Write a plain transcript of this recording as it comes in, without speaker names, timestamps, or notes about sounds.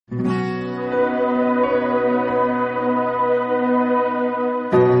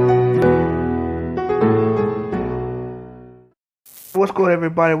What's going on,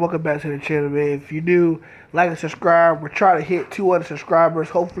 everybody? Welcome back to the channel, man. If you're new, like and subscribe. We're trying to hit 200 subscribers,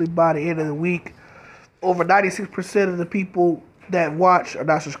 hopefully by the end of the week. Over 96% of the people that watch are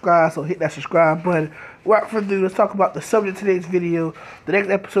not subscribed, so hit that subscribe button. Without further ado, let's talk about the subject of today's video. The next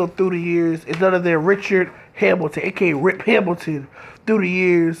episode, Through the Years, is none other than Richard Hamilton, aka Rip Hamilton. Through the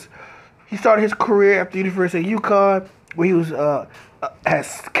years, he started his career at the University of UConn, where he was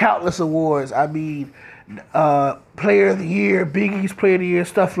has countless awards. I mean, Player of the Year, Big East Player of the Year,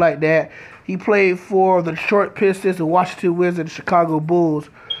 stuff like that. He played for the Detroit Pistons, the Washington Wizards, and the Chicago Bulls.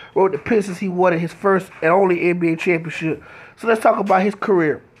 Wrote the Pistons, he won his first and only NBA championship. So let's talk about his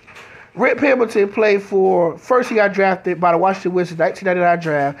career. Rip Hamilton played for, first he got drafted by the Washington Wizards, 1999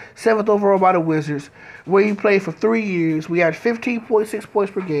 draft, 7th overall by the Wizards, where he played for 3 years. We had 15.6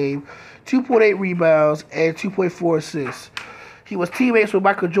 points per game, 2.8 rebounds, and 2.4 assists. He was teammates with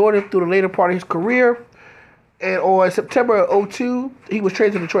Michael Jordan through the later part of his career. And on September of 2002, he was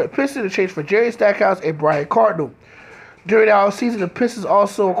traded to the Detroit Pistons in exchange for Jerry Stackhouse and Brian Cardinal. During our season, the Pistons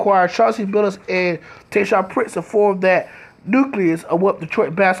also acquired Chauncey Billups and Tayshaun Prince to form that nucleus of what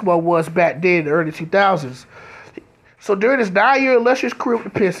Detroit basketball was back then in the early 2000s. So during his 9-year illustrious career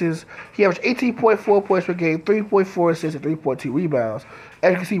with the Pistons, he averaged 18.4 points per game, 3.4 assists, and 3.2 rebounds.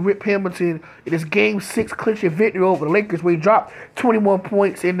 As you can see, Rip Hamilton in his Game 6 clinching victory over the Lakers, where he dropped 21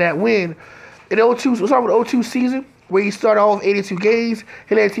 points in that win. In the 02, we'll start with the 02 season, where he started off 82 games.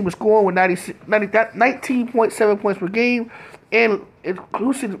 He led the team in scoring with 19.7 points per game, and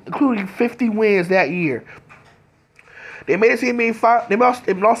including 50 wins that year. They made it to the NBA final. They lost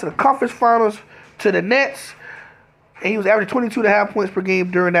in the conference finals to the Nets, and he was averaging 22.5 points per game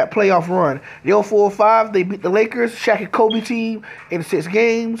during that playoff run. The 04-05, they beat the Lakers, Shaq and Kobe team in 6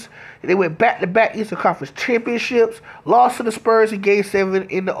 games. They went back-to-back Eastern Conference championships, lost to the Spurs in Game 7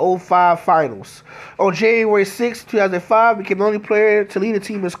 in the 05 finals. On January 6, 2005, became the only player to lead the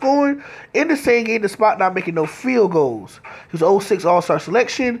team in scoring in the same game despite not making no field goals. He was the 06 All-Star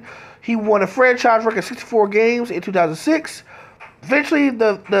selection. He won a franchise record 64 games in 2006. Eventually,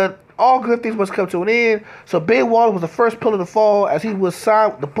 the all good things must come to an end. So Ben Wallace was the first pillar to fall as he was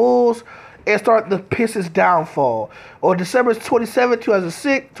signed with the Bulls and started the Pistons' downfall. On December 27,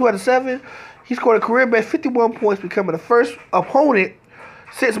 2007, he scored a career-best 51 points, becoming the first opponent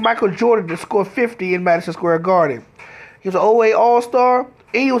since Michael Jordan to score 50 in Madison Square Garden. He was an 08 All-Star,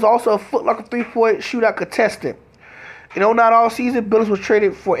 and he was also a Foot Locker three-point shootout contestant. In 09 all-season, Billups was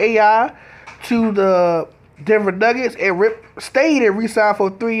traded for AI to the Denver Nuggets, and Rip stayed and re-signed for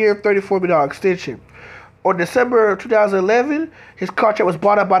a 3-year, $34 million extension. On December 2011, his contract was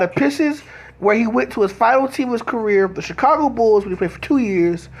bought up by the Pistons, where he went to his final team of his career, the Chicago Bulls, where he played for 2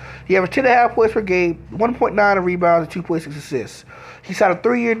 years. He averaged 10.5 points per game, 1.9 rebounds, and 2.6 assists. He signed a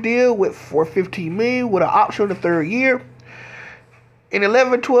 3-year deal for $15 million with an option in the 3rd year. In the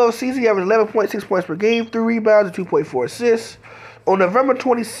 11-12 season, he averaged 11.6 points per game, 3 rebounds, and 2.4 assists. On November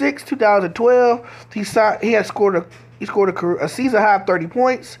 26, 2012, he scored a season-high 30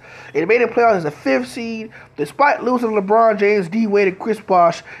 points, and made the playoffs as a 5th seed, despite losing to LeBron James, D. Wade, and Chris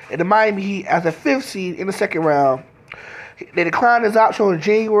Bosh in the Miami Heat as a 5th seed in the 2nd round. They declined his option on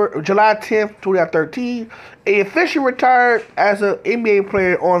July 10, 2013. He officially retired as an NBA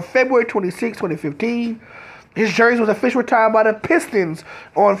player on February 26, 2015. His jersey was officially retired by the Pistons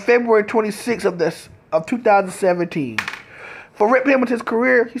on February 26 of 2017. For Rip Hamilton's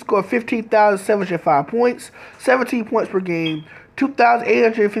career, he scored 15,705 points, 17 points per game,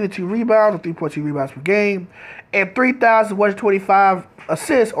 2,852 rebounds, or 3.2 rebounds per game, and 3,125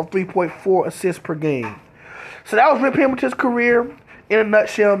 assists, or 3.4 assists per game. So that was Rip Hamilton's career in a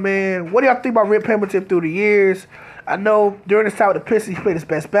nutshell, man. What do y'all think about Rip Hamilton through the years? I know during his time with the Pistons, he played his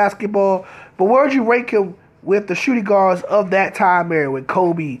best basketball, but where would you rank him with the shooting guards of that time era when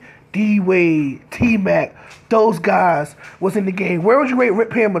Kobe, D. Wade, T-Mac, those guys was in the game? Where would you rate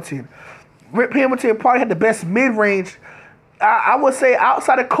Rip Hamilton? Rip Hamilton probably had the best mid-range, I would say,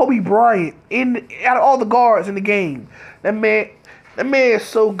 outside of Kobe Bryant, out of all the guards in the game. That man is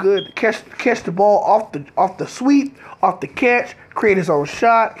so good. Catch the ball off the sweep, off the catch, create his own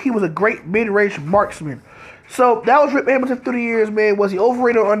shot. He was a great mid-range marksman. So that was Rip Hamilton through the years, man. Was he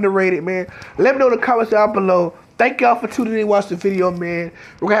overrated or underrated, man? Let me know in the comments down below. Thank y'all for tuning in and watching the video, man.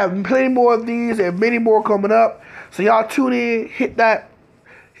 We're going to have plenty more of these and many more coming up. So y'all tune in, hit that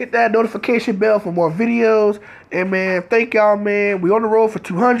notification bell for more videos. And, man, thank y'all, man. We on the road for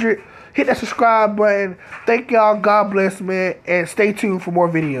 200. Hit that subscribe button. Thank y'all. God bless, man. And stay tuned for more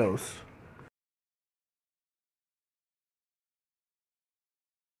videos.